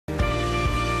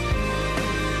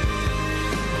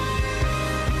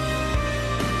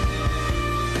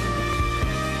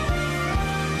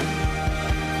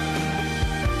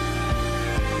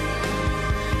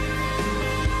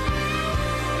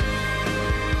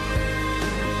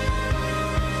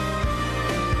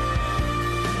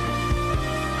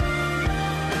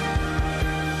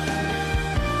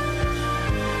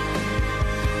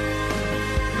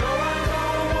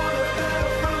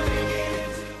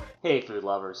food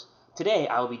lovers. Today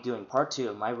I will be doing part 2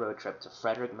 of my road trip to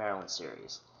Frederick, Maryland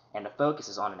series, and the focus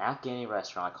is on an Afghani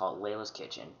restaurant called Laila's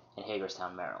Kitchen in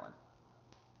Hagerstown, Maryland.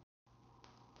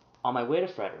 On my way to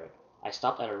Frederick, I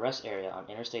stopped at a rest area on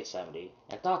Interstate 70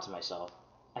 and thought to myself,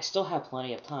 I still have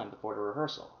plenty of time before the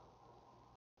rehearsal.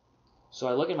 So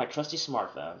I look at my trusty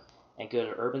smartphone and go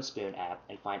to the Urban Spoon app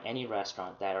and find any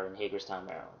restaurant that are in Hagerstown,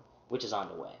 Maryland, which is on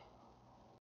the way.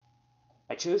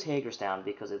 I chose Hagerstown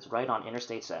because it's right on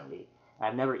Interstate 70, and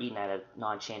I've never eaten at a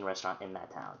non-chain restaurant in that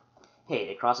town. Hey,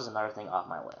 it crosses another thing off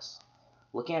my list.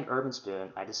 Looking at Urban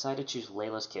Spoon, I decided to choose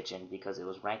Laila's Kitchen because it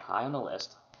was ranked high on the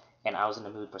list, and I was in the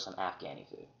mood for some Afghani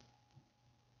food.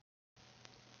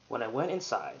 When I went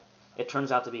inside, it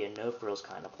turns out to be a no-frills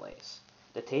kind of place.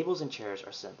 The tables and chairs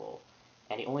are simple,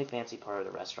 and the only fancy part of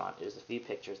the restaurant is the few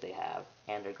pictures they have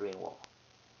and their green wall.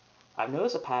 I've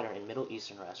noticed a pattern in Middle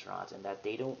Eastern restaurants in that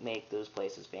they don't make those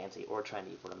places fancy or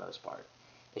trendy for the most part.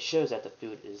 It shows that the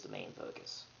food is the main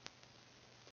focus.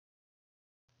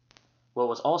 What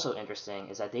was also interesting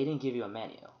is that they didn't give you a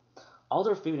menu. All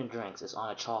their food and drinks is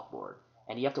on a chalkboard,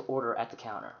 and you have to order at the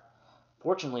counter.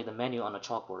 Fortunately, the menu on the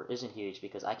chalkboard isn't huge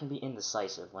because I can be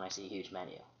indecisive when I see a huge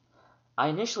menu. I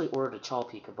initially ordered a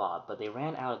chalpi kebab, but they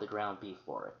ran out of the ground beef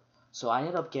for it, so I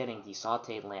ended up getting the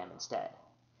sautéed lamb instead.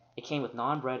 It came with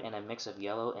naan bread and a mix of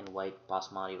yellow and white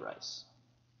basmati rice.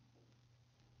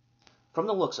 From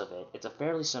the looks of it, it's a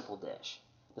fairly simple dish.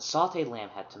 The sautéed lamb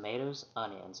had tomatoes,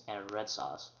 onions, and a red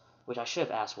sauce, which I should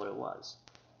have asked what it was.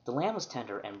 The lamb was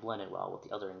tender and blended well with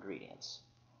the other ingredients.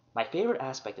 My favorite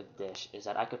aspect of the dish is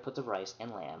that I could put the rice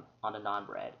and lamb on the naan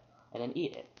bread and then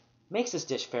eat it. Makes this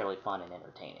dish fairly fun and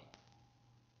entertaining.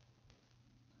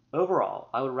 Overall,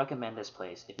 I would recommend this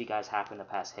place if you guys happen to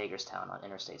pass Hagerstown on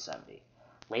Interstate 70.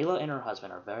 Laila and her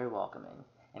husband are very welcoming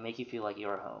and make you feel like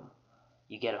you're home.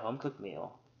 You get a home-cooked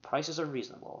meal, prices are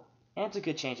reasonable, and it's a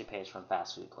good change of pace from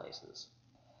fast food places.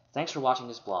 Thanks for watching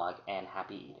this vlog, and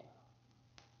happy eating.